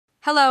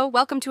Hello,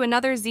 welcome to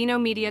another Zeno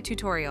Media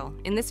tutorial.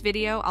 In this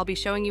video, I'll be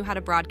showing you how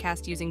to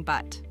broadcast using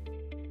BUT.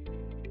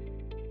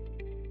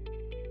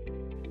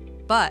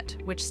 BUT,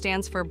 which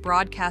stands for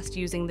Broadcast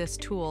Using This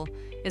Tool,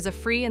 is a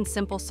free and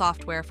simple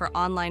software for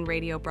online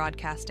radio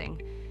broadcasting.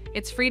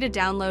 It's free to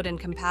download and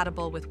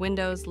compatible with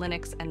Windows,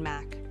 Linux, and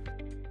Mac.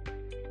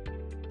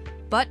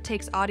 BUT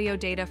takes audio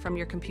data from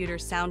your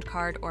computer's sound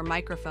card or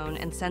microphone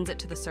and sends it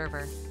to the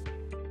server.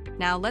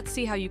 Now let's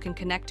see how you can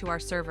connect to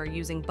our server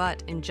using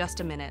BUT in just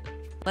a minute.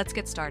 Let's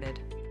get started.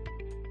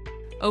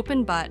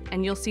 Open BUT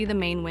and you'll see the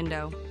main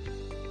window.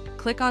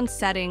 Click on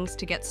Settings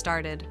to get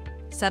started.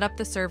 Set up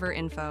the server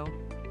info.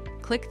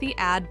 Click the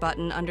Add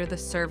button under the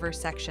Server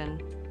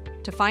section.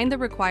 To find the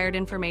required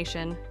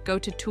information, go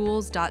to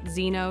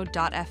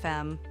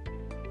tools.zeno.fm.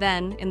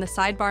 Then, in the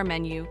sidebar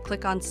menu,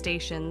 click on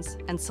Stations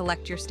and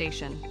select your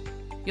station.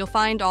 You'll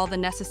find all the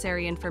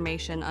necessary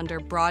information under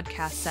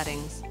Broadcast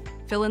Settings.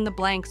 Fill in the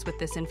blanks with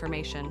this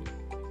information.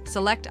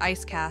 Select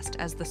Icecast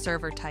as the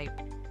server type.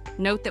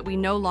 Note that we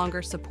no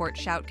longer support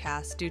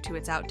Shoutcast due to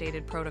its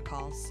outdated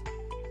protocols.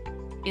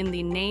 In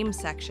the Name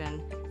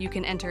section, you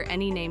can enter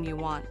any name you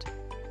want.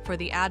 For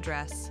the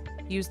address,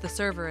 use the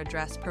server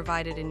address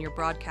provided in your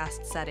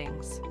broadcast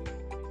settings.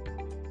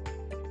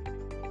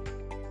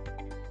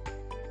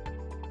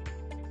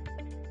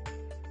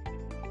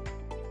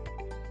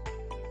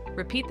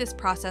 Repeat this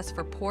process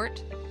for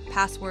port,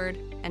 password,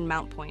 and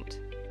mount point.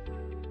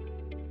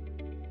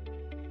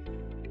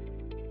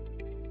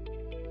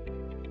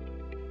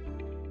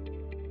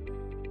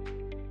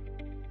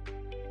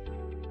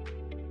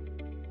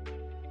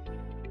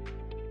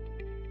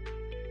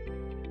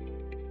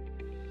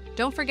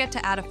 Don't forget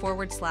to add a /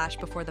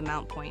 before the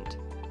mount point.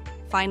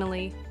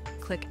 Finally,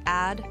 click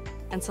Add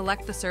and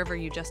select the server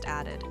you just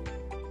added.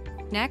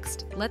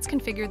 Next, let's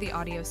configure the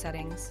audio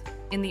settings.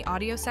 In the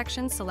audio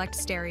section, select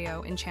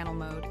stereo in channel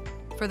mode.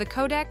 For the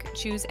codec,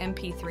 choose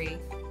MP3.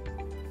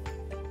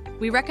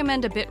 We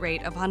recommend a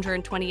bitrate of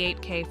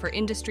 128K for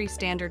industry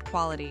standard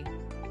quality.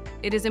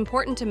 It is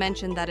important to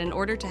mention that in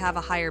order to have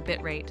a higher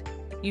bitrate,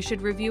 you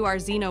should review our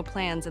Zeno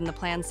plans in the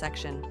Plans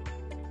section.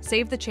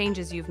 Save the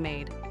changes you've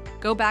made.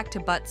 Go back to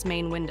BUT's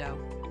main window.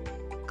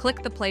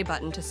 Click the play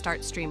button to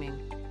start streaming.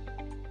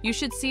 You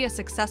should see a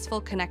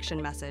successful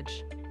connection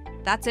message.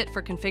 That's it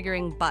for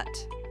configuring BUT.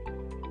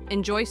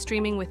 Enjoy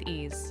streaming with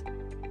ease.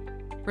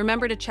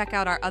 Remember to check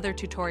out our other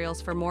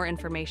tutorials for more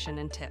information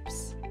and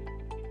tips.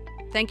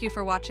 Thank you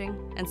for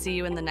watching, and see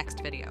you in the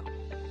next video.